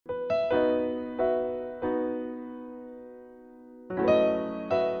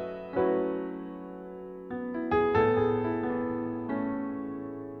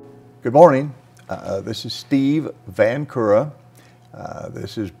Good morning. This is Steve Vancura.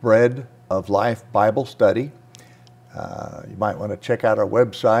 This is Bread of Life Bible Study. You might want to check out our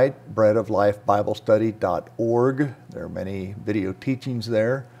website, breadoflifebiblestudy.org. There are many video teachings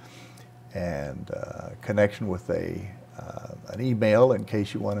there, and connection with an email in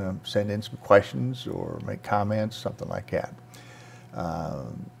case you want to send in some questions or make comments, something like that.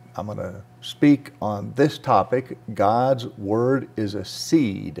 I'm going to speak on this topic: God's Word is a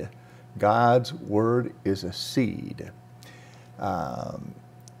seed. God's Word is a seed.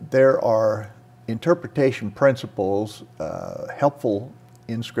 There are interpretation principles helpful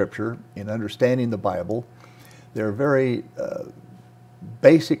in Scripture in understanding the Bible. There are very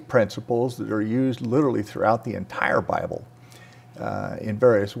basic principles that are used literally throughout the entire Bible in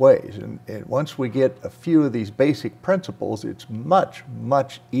various ways. And once we get a few of these basic principles, it's much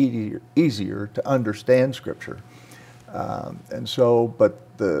easier to understand Scripture.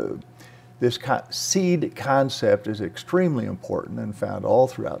 This seed concept is extremely important and found all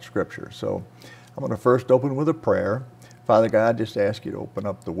throughout Scripture. So I'm going to first open with a prayer. Father God, just ask you to open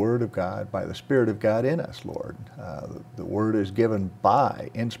up the Word of God by the Spirit of God in us, Lord. The Word is given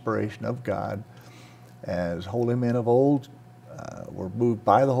by inspiration of God, as holy men of old were moved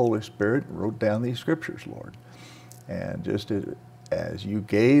by the Holy Spirit and wrote down these Scriptures, Lord. And just as you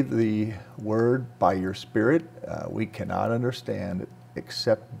gave the Word by your Spirit, we cannot understand it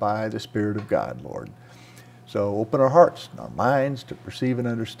except by the Spirit of God, Lord. So open our hearts and our minds to perceive and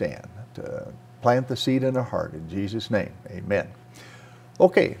understand, to plant the seed in our heart. In Jesus' name, amen.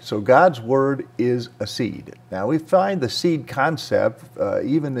 Okay, so God's Word is a seed. Now we find the seed concept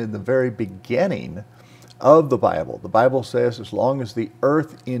even in the very beginning of the Bible. The Bible says as long as the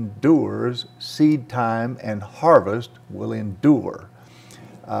earth endures, seed time and harvest will endure.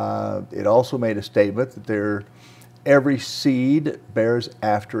 It also made a statement that every seed bears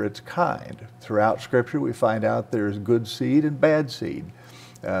after its kind. Throughout Scripture, we find out there's good seed and bad seed.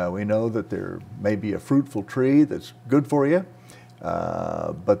 We know that there may be a fruitful tree that's good for you,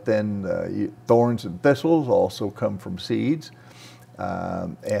 but then thorns and thistles also come from seeds.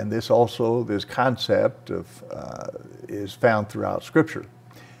 And this concept is found throughout Scripture.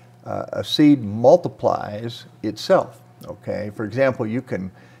 A seed multiplies itself. Okay, for example, you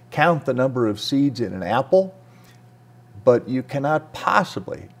can count the number of seeds in an apple, but you cannot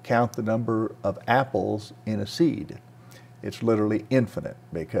possibly count the number of apples in a seed. It's literally infinite,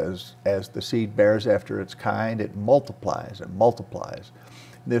 because as the seed bears after its kind, it multiplies and multiplies.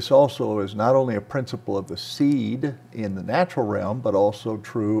 This also is not only a principle of the seed in the natural realm, but also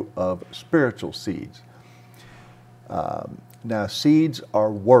true of spiritual seeds. Now, seeds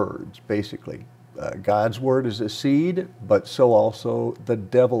are words, basically. God's Word is a seed, but so also the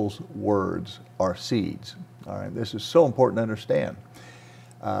devil's words are seeds. All right, this is so important to understand.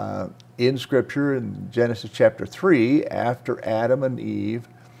 In Scripture, in Genesis chapter 3, after Adam and Eve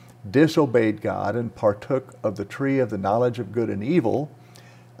disobeyed God and partook of the tree of the knowledge of good and evil,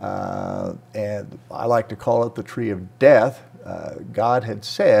 and I like to call it the tree of death, God had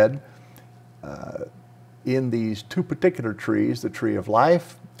said in these two particular trees, the tree of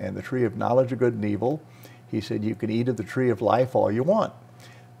life and the tree of knowledge of good and evil, He said, you can eat of the tree of life all you want,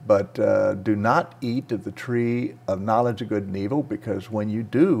 but do not eat of the tree of knowledge of good and evil, because when you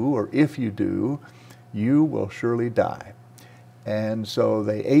do, or if you do, you will surely die. And so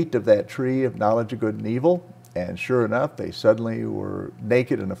they ate of that tree of knowledge of good and evil, and sure enough, they suddenly were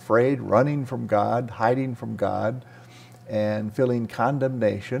naked and afraid, running from God, hiding from God, and feeling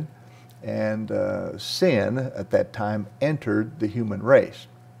condemnation. And sin at that time entered the human race.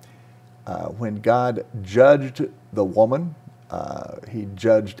 When God judged the woman, He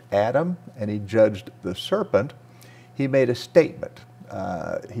judged Adam and He judged the serpent, He made a statement.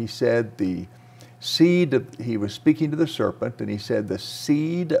 He said the seed, He was speaking to the serpent, and He said, the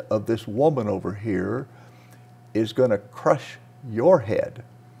seed of this woman over here is going to crush your head,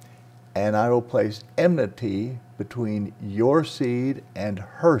 and I will place enmity between your seed and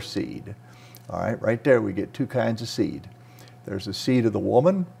her seed. All right, right there we get two kinds of seed. There's the seed of the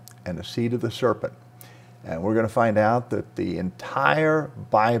woman and the seed of the serpent. And we're going to find out that the entire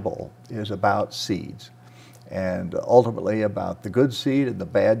Bible is about seeds, and ultimately about the good seed and the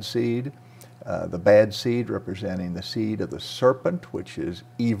bad seed. The bad seed representing the seed of the serpent, which is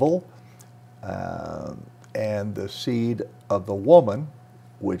evil, and the seed of the woman,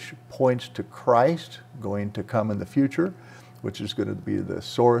 which points to Christ going to come in the future, which is going to be the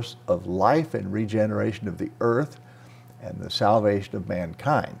source of life and regeneration of the earth and the salvation of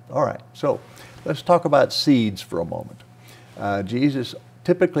mankind. All right, so let's talk about seeds for a moment. Jesus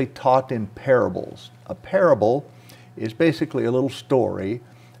typically taught in parables. A parable is basically a little story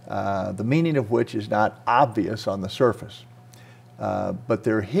the meaning of which is not obvious on the surface. But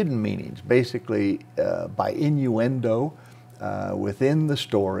they're hidden meanings, basically by innuendo within the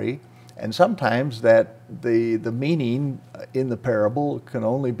story, and sometimes that the meaning in the parable can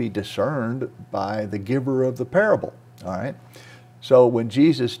only be discerned by the giver of the parable. All right. So when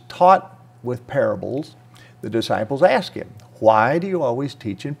Jesus taught with parables, the disciples asked him, "Why do you always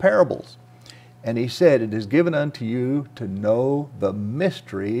teach in parables?" And he said, "It is given unto you to know the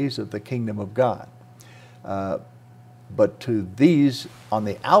mysteries of the kingdom of God. But to these on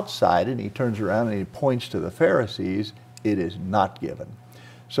the outside," and he turns around and he points to the Pharisees, "it is not given."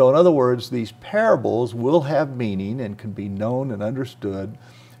 So in other words, these parables will have meaning and can be known and understood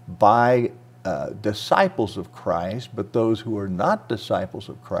by disciples of Christ, but those who are not disciples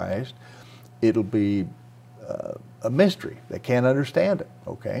of Christ, it'll be a mystery. They can't understand it,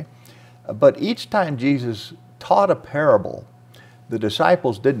 okay? But each time Jesus taught a parable, the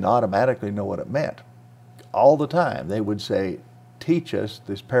disciples didn't automatically know what it meant. All the time they would say, "Teach us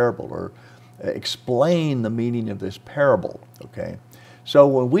this parable," or "Explain the meaning of this parable," okay? So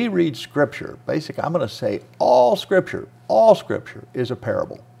when we read Scripture, basically I'm going to say all Scripture is a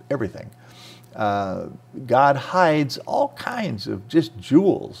parable, everything. God hides all kinds of just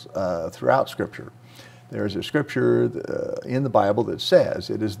jewels throughout Scripture. There's a scripture in the Bible that says,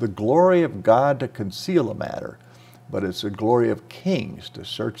 "It is the glory of God to conceal a matter, but it's the glory of kings to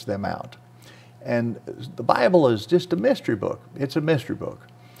search them out." And the Bible is just a mystery book. It's a mystery book.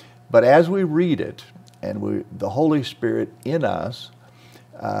 But as we read it, and the Holy Spirit in us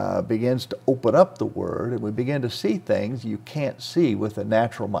begins to open up the Word, and we begin to see things you can't see with the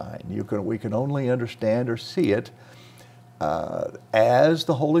natural mind. We can only understand or see it as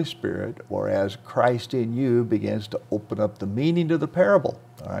the Holy Spirit, or as Christ in you begins to open up the meaning of the parable.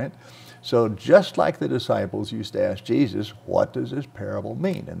 All right. So just like the disciples used to ask Jesus, "What does this parable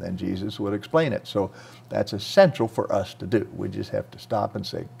mean?" And then Jesus would explain it. So that's essential for us to do. We just have to stop and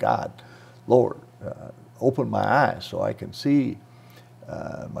say, "God, Lord, open my eyes so I can see,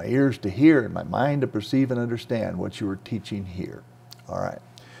 my ears to hear, and my mind to perceive and understand what you are teaching here." All right.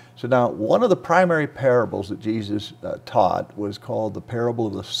 So now, one of the primary parables that Jesus taught was called the parable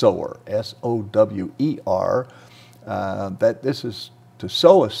of the sower, S-O-W-E-R. That this is to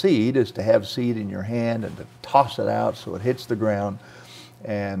sow a seed is to have seed in your hand and to toss it out so it hits the ground,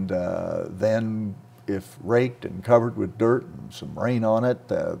 and then if raked and covered with dirt and some rain on it,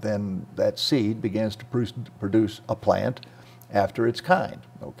 then that seed begins to produce a plant after its kind.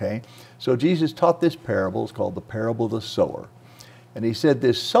 Okay, so Jesus taught this parable. It's called the parable of the sower. And he said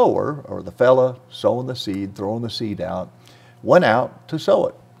this sower, or the fella sowing the seed, throwing the seed out, went out to sow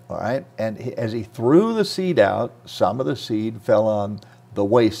it. All right, and as he threw the seed out, some of the seed fell on the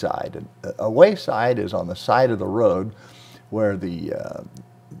wayside. And a wayside is on the side of the road where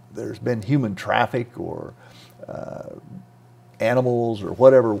there's been human traffic or animals or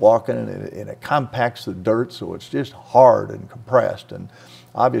whatever walking, and it compacts the dirt, so it's just hard and compressed. And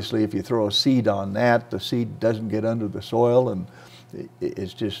obviously, if you throw a seed on that, the seed doesn't get under the soil, and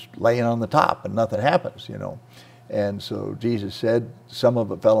it's just laying on the top, and nothing happens, you know. And so Jesus said some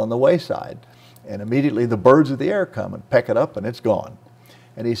of it fell on the wayside, and immediately the birds of the air come and peck it up, and it's gone.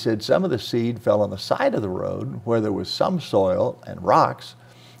 And he said some of the seed fell on the side of the road where there was some soil and rocks,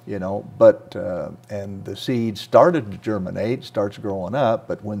 you know, but and the seed started to germinate, starts growing up,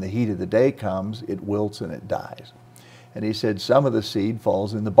 but when the heat of the day comes, it wilts and it dies. And he said some of the seed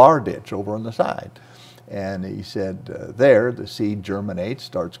falls in the bar ditch over on the side. And he said there the seed germinates,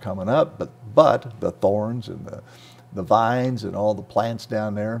 starts coming up, but the thorns and the vines and all the plants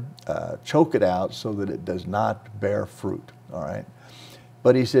down there choke it out so that it does not bear fruit. All right.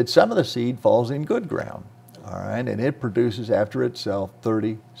 But he said some of the seed falls in good ground. All right, and it produces after itself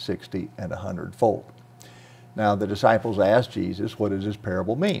 30, 60, and 100-fold. Now the disciples asked Jesus, "What does this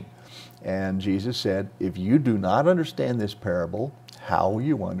parable mean?" And Jesus said, "If you do not understand this parable, how will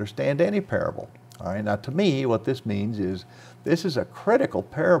you understand any parable?" All right, now to me, what this means is this is a critical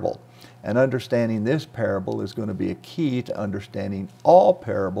parable, and understanding this parable is going to be a key to understanding all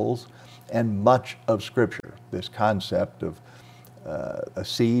parables and much of Scripture. This concept of a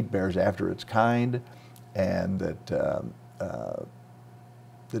seed bears after its kind, and that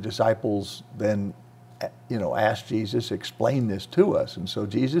the disciples then, you know, asked Jesus, "Explain this to us." And so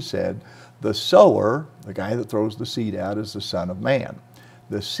Jesus said, the sower, the guy that throws the seed out, is the Son of Man.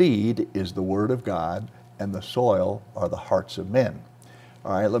 The seed is the Word of God, and the soil are the hearts of men.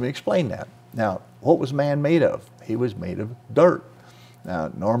 All right, let me explain that. Now, what was man made of? He was made of dirt.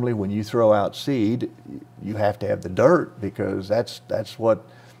 Now, normally when you throw out seed, you have to have the dirt, because that's what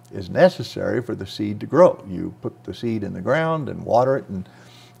is necessary for the seed to grow. You put the seed in the ground and water it,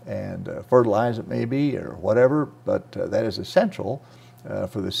 and fertilize it maybe or whatever, but that is essential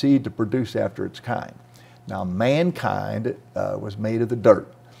for the seed to produce after its kind. Now mankind was made of the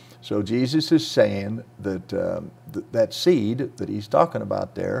dirt. So Jesus is saying that that seed that he's talking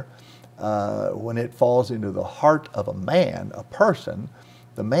about there, when it falls into the heart of a man, a person,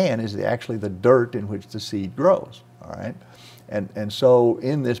 the man is actually the dirt in which the seed grows, all right? And so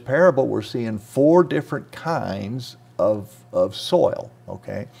in this parable, we're seeing 4 different kinds of soil,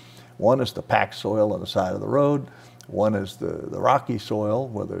 okay? One is the packed soil on the side of the road. One is the rocky soil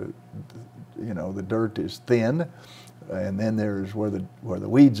where the dirt is thin. And then there's where the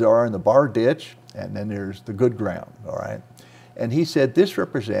weeds are in the bar ditch. And then there's the good ground, all right? And he said this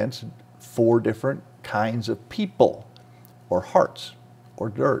represents 4 different kinds of people or hearts or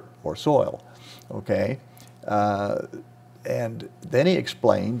dirt or soil, okay? And then he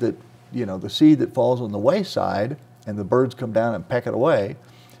explained that, the seed that falls on the wayside and the birds come down and peck it away,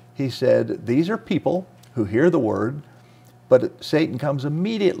 he said, these are people who hear the word, but Satan comes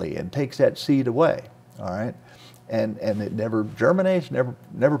immediately and takes that seed away, all right? And it never germinates,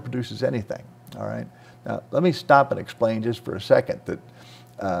 never produces anything, all right? Now, let me stop and explain just for a second that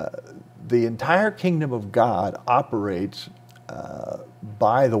the entire kingdom of God operates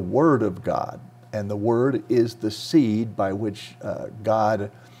by the Word of God. And the Word is the seed by which God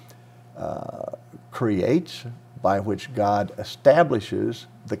creates, by which God establishes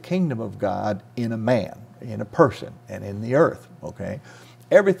the kingdom of God in a man, in a person, and in the earth, okay?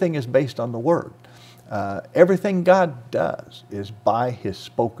 Everything is based on the Word. Everything God does is by His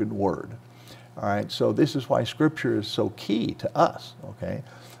spoken Word. All right, so this is why Scripture is so key to us, okay?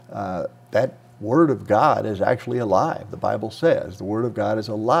 That Word of God is actually alive. The Bible says the Word of God is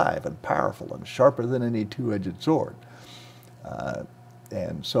alive and powerful and sharper than any two-edged sword.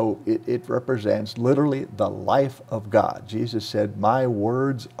 And so it represents literally the life of God. Jesus said, my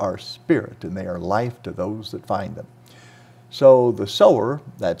words are spirit and they are life to those that find them. So the sower,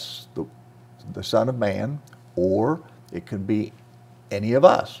 that's the Son of Man, or it could be any of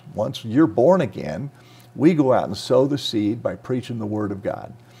us. Once you're born again, we go out and sow the seed by preaching the Word of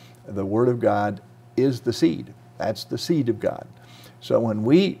God. The Word of God is the seed. That's the seed of God. So when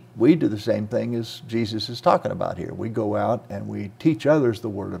we do the same thing as Jesus is talking about here. We go out and we teach others the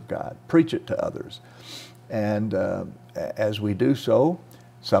Word of God, preach it to others. And as we do so,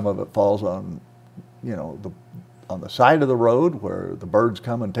 some of it falls on, on the side of the road where the birds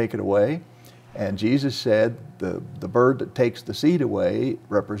come and take it away. And Jesus said the bird that takes the seed away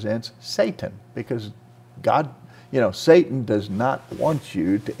represents Satan, because God, Satan does not want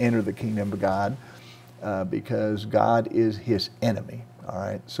you to enter the kingdom of God because God is his enemy, all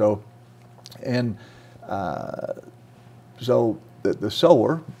right? So, so the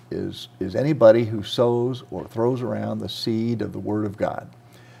sower is anybody who sows or throws around the seed of the Word of God.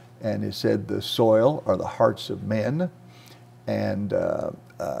 And it said the soil are the hearts of men. And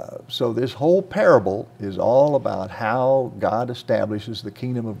so this whole parable is all about how God establishes the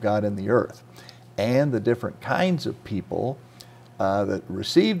kingdom of God in the earth and the different kinds of people that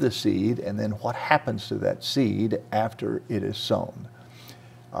receive the seed, and then what happens to that seed after it is sown.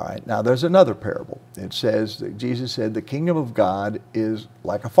 All right, now there's another parable. It says that Jesus said the kingdom of God is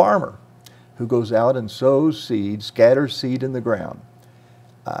like a farmer who goes out and sows seed, scatters seed in the ground.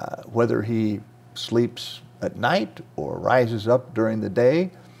 Whether he sleeps at night or rises up during the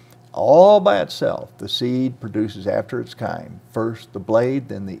day, all by itself, the seed produces after its kind. First the blade,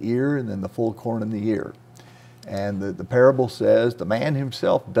 then the ear, and then the full corn in the ear. And the parable says the man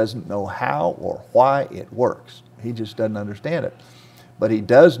himself doesn't know how or why it works. He just doesn't understand it. But he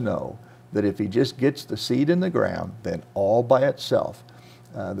does know that if he just gets the seed in the ground, then all by itself,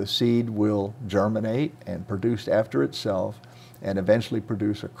 the seed will germinate and produce after itself and eventually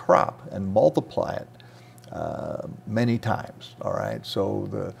produce a crop and multiply it many times. All right,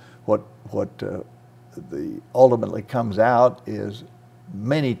 so what ultimately comes out is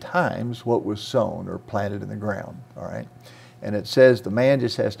many times what was sown or planted in the ground. All right, and it says the man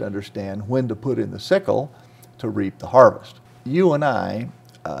just has to understand when to put in the sickle to reap the harvest. You and I,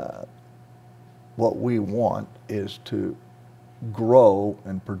 what we want is to grow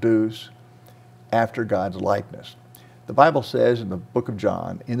and produce after God's likeness. The Bible says in the book of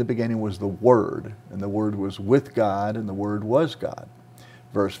John, in the beginning was the Word, and the Word was with God, and the Word was God.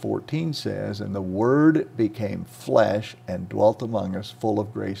 Verse 14 says, and the Word became flesh and dwelt among us, full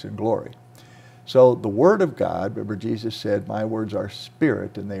of grace and glory. So the Word of God, remember Jesus said, my words are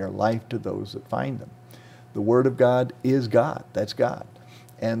spirit, and they are life to those that find them. The Word of God is God. That's God.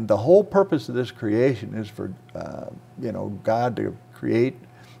 And the whole purpose of this creation is for, God to create,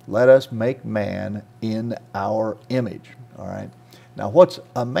 let us make man in our image, all right? Now what's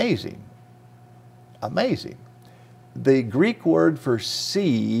amazing, the Greek word for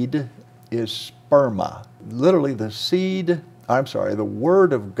seed is sperma. Literally the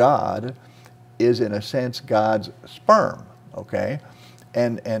Word of God is in a sense God's sperm, okay?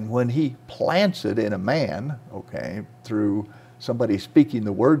 And when He plants it in a man, okay, through somebody speaking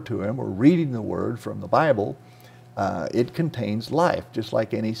the Word to him or reading the Word from the Bible, it contains life, just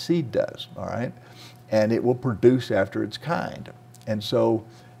like any seed does, all right? And it will produce after its kind. And so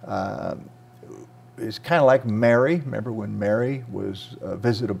it's kind of like Mary. Remember when Mary was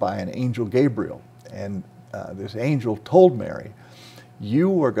visited by an angel Gabriel, and this angel told Mary,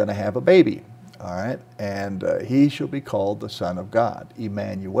 you are going to have a baby, all right? And he shall be called the Son of God,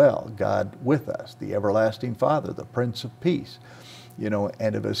 Emmanuel, God with us, the everlasting Father, the Prince of Peace. You know,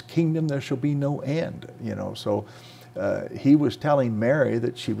 and of His kingdom there shall be no end, you know. So he was telling Mary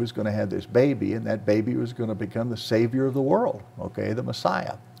that she was going to have this baby, and that baby was going to become the Savior of the world, okay, the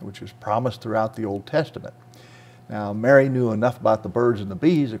Messiah, which is promised throughout the Old Testament. Now, Mary knew enough about the birds and the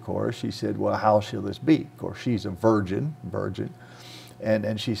bees, of course. She said, well, how shall this be? Of course, she's a virgin.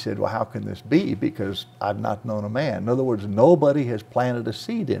 And she said, well, how can this be? Because I've not known a man. In other words, nobody has planted a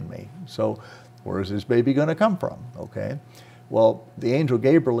seed in me. So where is this baby going to come from, okay? Well, the angel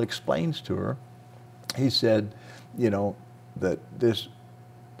Gabriel explains to her, he said, you know, that this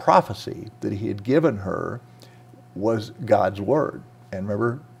prophecy that he had given her was God's Word. And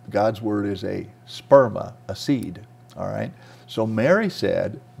remember, God's Word is a sperma, a seed, all right? So Mary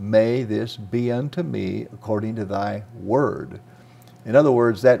said, may this be unto me according to thy word. In other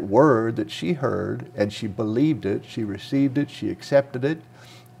words, that word that she heard, and she believed it, she received it, she accepted it,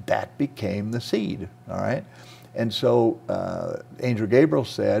 that became the seed, all right? And so Angel Gabriel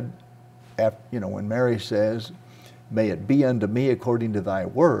said, you know, when Mary says, may it be unto me according to thy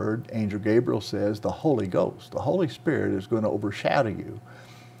word, Angel Gabriel says, the Holy Ghost, the Holy Spirit is going to overshadow you.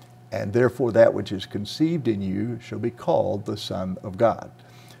 And therefore that which is conceived in you shall be called the Son of God.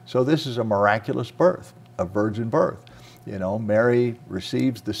 So this is a miraculous birth, a virgin birth. You know, Mary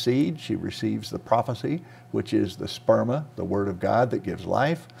receives the seed, she receives the prophecy, which is the sperma, the Word of God that gives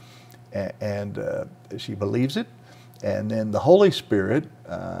life. And she believes it, and then the Holy Spirit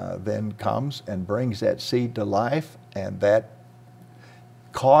then comes and brings that seed to life, and that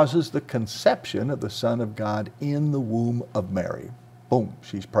causes the conception of the Son of God in the womb of Mary. Boom,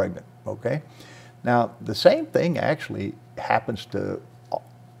 she's pregnant, okay? Now, the same thing actually happens to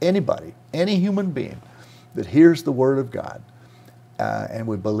anybody, any human being that hears the Word of God, and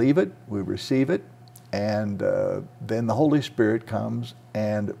we believe it, we receive it, and then the Holy Spirit comes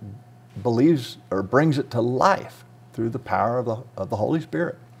and believes or brings it to life through the power of the Holy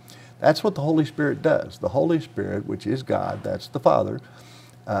Spirit. That's what the Holy Spirit does. The Holy Spirit, which is God, that's the Father,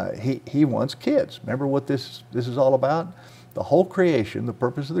 he wants kids. Remember what this is all about? The whole creation, the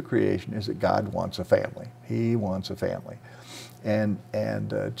purpose of the creation is that God wants a family. He wants a family. And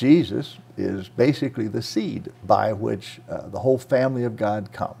Jesus is basically the seed by which the whole family of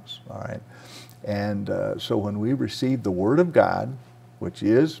God comes, all right? And so when we receive the Word of God, which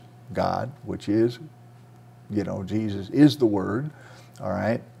is God, which is, you know, Jesus is the Word, all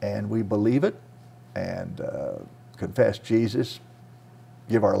right, and we believe it and confess Jesus,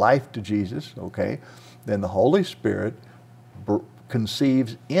 give our life to Jesus, okay, then the Holy Spirit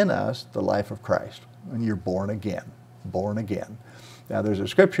conceives in us the life of Christ, and you're born again, born again. Now there's a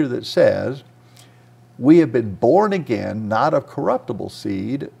scripture that says, we have been born again, not of corruptible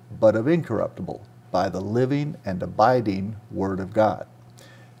seed, but of incorruptible, by the living and abiding Word of God.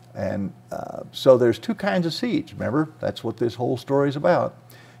 And so there's two kinds of seeds. Remember, that's what this whole story is about.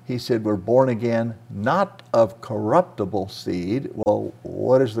 He said we're born again not of corruptible seed. Well,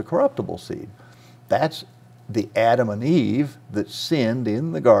 what is the corruptible seed? That's the Adam and Eve that sinned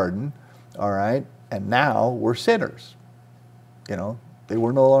in the garden, all right, and now we're sinners. You know, they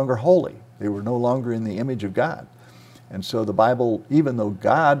were no longer holy. They were no longer in the image of God. And so the Bible, even though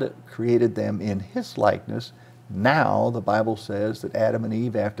God created them in His likeness, now the Bible says that Adam and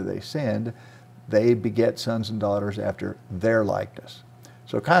Eve, after they sinned, they beget sons and daughters after their likeness.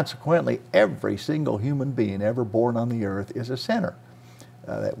 So consequently, every single human being ever born on the earth is a sinner.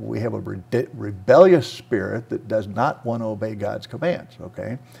 That we have a rebellious spirit that does not want to obey God's commands,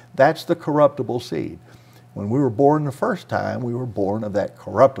 okay? That's the corruptible seed. When we were born the first time, we were born of that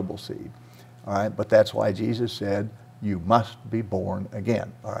corruptible seed, all right? But that's why Jesus said, you must be born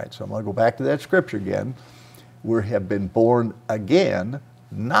again, all right? So I'm going to go back to that scripture again. We have been born again,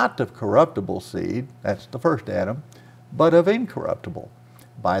 not of corruptible seed, that's the first Adam, but of incorruptible,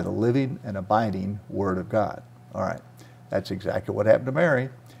 by the living and abiding Word of God, all right? That's exactly what happened to Mary.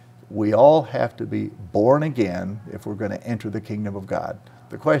 we all have to be born again if we're going to enter the kingdom of God.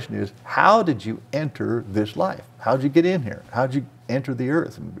 The question is, how did you enter this life? How did you get in here? How did you enter the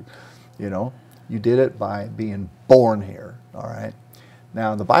earth? And, you know, you did it by being born here, all right?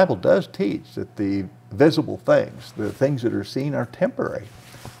 Now, the Bible does teach that the visible things, the things that are seen, are temporary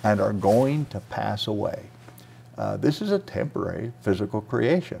and are going to pass away. This is a temporary physical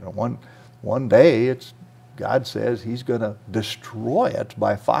creation. And one day, God says He's going to destroy it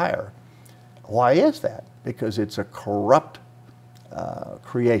by fire. Why is that? Because it's a corrupt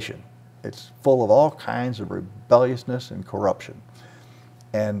creation. It's full of all kinds of rebelliousness and corruption.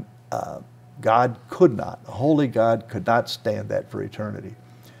 And God could not, the holy God could not stand that for eternity.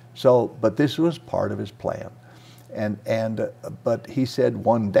 So, but this was part of His plan. But He said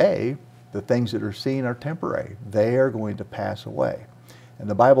one day, the things that are seen are temporary. They are going to pass away. And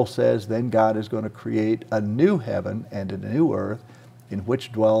the Bible says then God is going to create a new heaven and a new earth in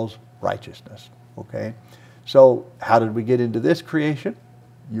which dwells righteousness. Okay? So how did we get into this creation?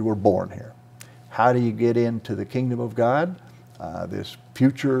 You were born here. How do you get into the kingdom of God? This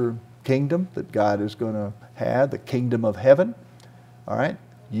future kingdom that God is going to have, the kingdom of heaven. All right?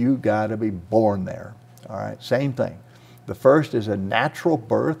 You got to be born there. All right? Same thing. The first is a natural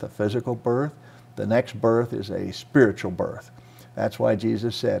birth, a physical birth. The next birth is a spiritual birth. That's why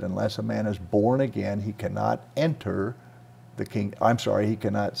Jesus said, unless a man is born again, he cannot enter the he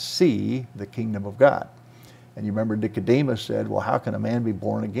cannot see the kingdom of God. And you remember Nicodemus said, well, how can a man be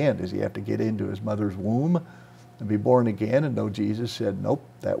born again? Does he have to get into his mother's womb and be born again? And no, Jesus said, nope,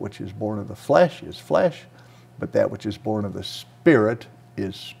 that which is born of the flesh is flesh, but that which is born of the Spirit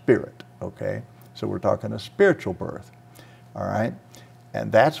is spirit, okay? So we're talking a spiritual birth, all right? And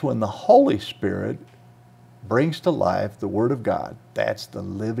that's when the Holy Spirit brings to life the Word of God. That's the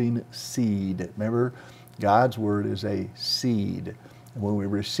living seed. Remember, God's Word is a seed. And when we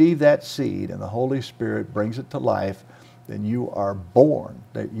receive that seed and the Holy Spirit brings it to life, then you are born.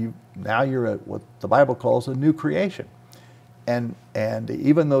 Now you're at what the Bible calls a new creation. And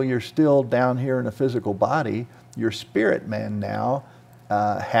even though you're still down here in a physical body, your spirit man now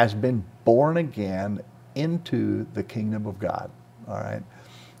has been born again into the kingdom of God. All right?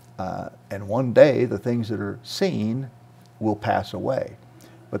 And one day the things that are seen will pass away.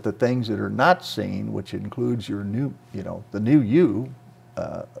 But the things that are not seen, which includes your new, the new you,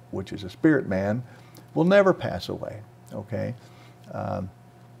 which is a spirit man, will never pass away, okay?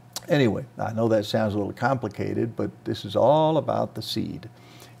 Anyway, I know that sounds a little complicated, but this is all about the seed.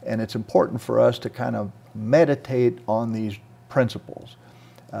 And it's important for us to kind of meditate on these principles.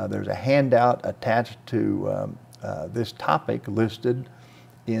 There's a handout attached to this topic listed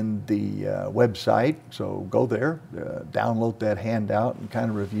in the website, so go there, download that handout and kind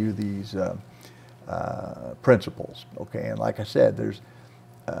of review these principles, okay? And like I said, there's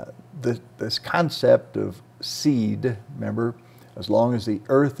this concept of seed. Remember, as long as the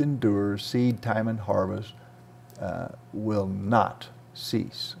earth endures, seed time and harvest will not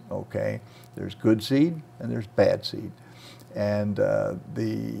cease, okay? There's good seed and there's bad seed. And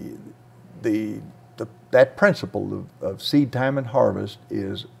that principle of seed time and harvest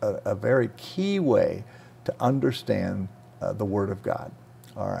is a very key way to understand the Word of God.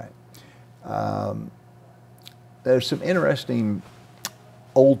 All right. There's some interesting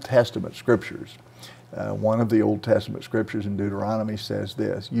Old Testament scriptures. One of the Old Testament scriptures in Deuteronomy says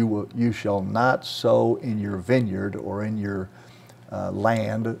this: you shall not sow in your vineyard or in your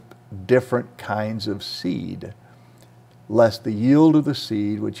land different kinds of seed, lest the yield of the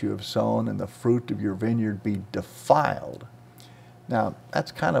seed which you have sown and the fruit of your vineyard be defiled. Now,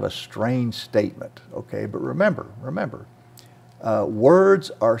 that's kind of a strange statement, okay? But remember,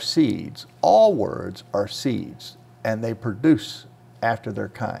 words are seeds. All words are seeds, and they produce after their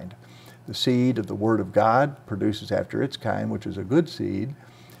kind. The seed of the Word of God produces after its kind, which is a good seed,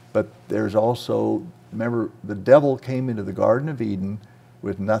 but there's also, remember, the devil came into the Garden of Eden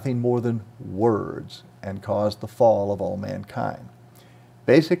with nothing more than words and caused the fall of all mankind.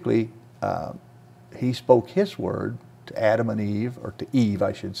 Basically, he spoke his word to Adam and Eve, or to Eve,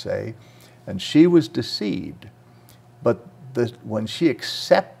 I should say, and she was deceived. But when she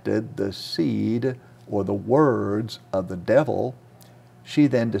accepted the seed or the words of the devil, she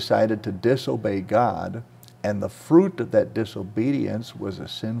then decided to disobey God, and the fruit of that disobedience was a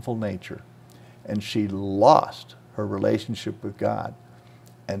sinful nature. And she lost her relationship with God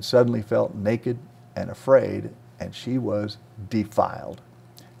and suddenly felt naked and afraid, and she was defiled.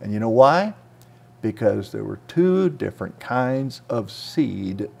 And you know why? Because there were two different kinds of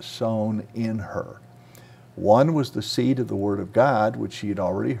seed sown in her. One was the seed of the Word of God, which she had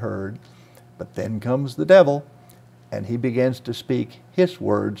already heard, but then comes the devil, and he begins to speak his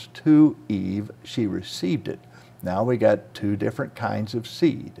words to Eve. She received it. Now we got two different kinds of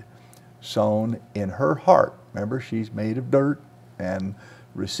seed sown in her heart. Remember, she's made of dirt and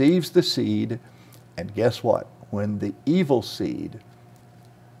receives the seed. And guess what? When the evil seed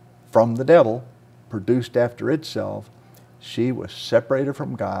from the devil produced after itself, she was separated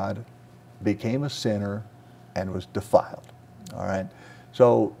from God, became a sinner, and was defiled. All right?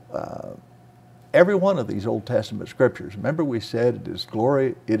 So every one of these Old Testament scriptures, remember we said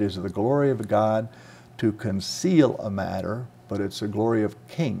it is the glory of God to conceal a matter, but it's the glory of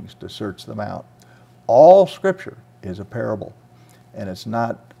kings to search them out. All scripture is a parable, and it's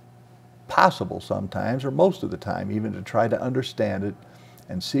not possible sometimes, or most of the time even, to try to understand it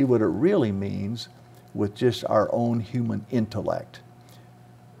and see what it really means with just our own human intellect.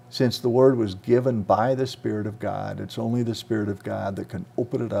 Since the Word was given by the Spirit of God, it's only the Spirit of God that can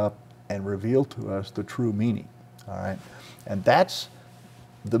open it up and reveal to us the true meaning. All right? And that's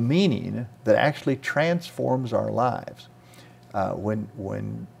the meaning that actually transforms our lives.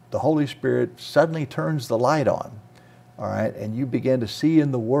 When the Holy Spirit suddenly turns the light on, all right, and you begin to see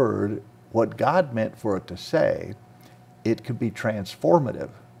in the Word what God meant for it to say, it could be transformative.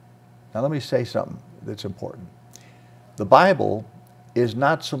 Now let me say something that's important. The Bible is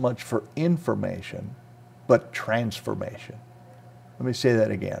not so much for information, but transformation. Let me say that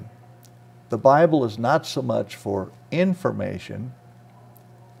again. The Bible is not so much for information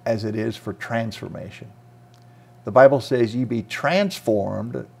as it is for transformation. The Bible says, ye be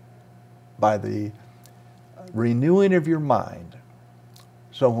transformed by the renewing of your mind.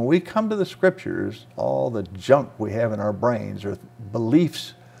 So when we come to the scriptures, all the junk we have in our brains, or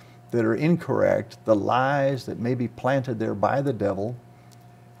beliefs that are incorrect, the lies that may be planted there by the devil,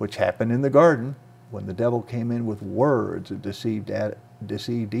 which happened in the garden when the devil came in with words that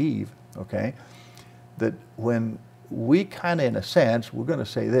deceived Eve, okay? That when we kind of, in a sense, we're going to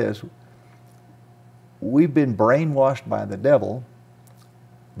say this, we've been brainwashed by the devil,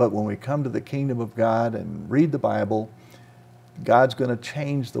 but when we come to the kingdom of God and read the Bible, God's going to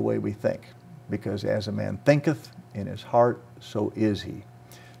change the way we think, because as a man thinketh in his heart, so is he.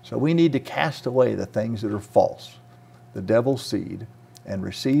 So we need to cast away the things that are false, the devil's seed, and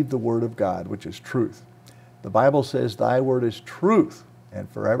receive the word of God, which is truth. The Bible says, thy word is truth, and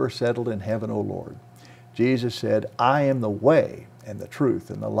forever settled in heaven, O Lord. Jesus said, I am the way and the truth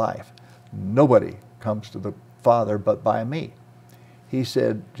and the life. Nobody comes to the Father but by me. He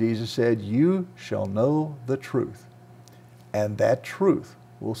said, Jesus said, you shall know the truth, and that truth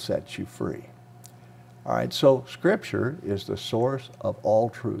will set you free. All right, so Scripture is the source of all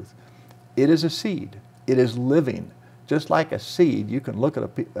truth. It is a seed. It is living. Just like a seed, you can look at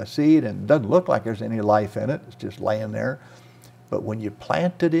a seed and it doesn't look like there's any life in it. It's just laying there. But when you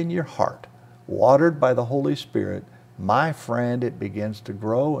plant it in your heart, watered by the Holy Spirit, my friend, it begins to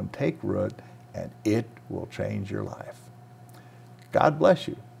grow and take root, and it will change your life. God bless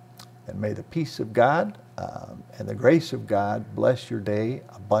you, and may the peace of God and the grace of God bless your day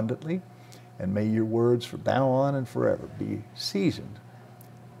abundantly, and may your words from now on and forever be seasoned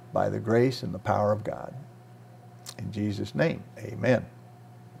by the grace and the power of God. In Jesus' name, amen.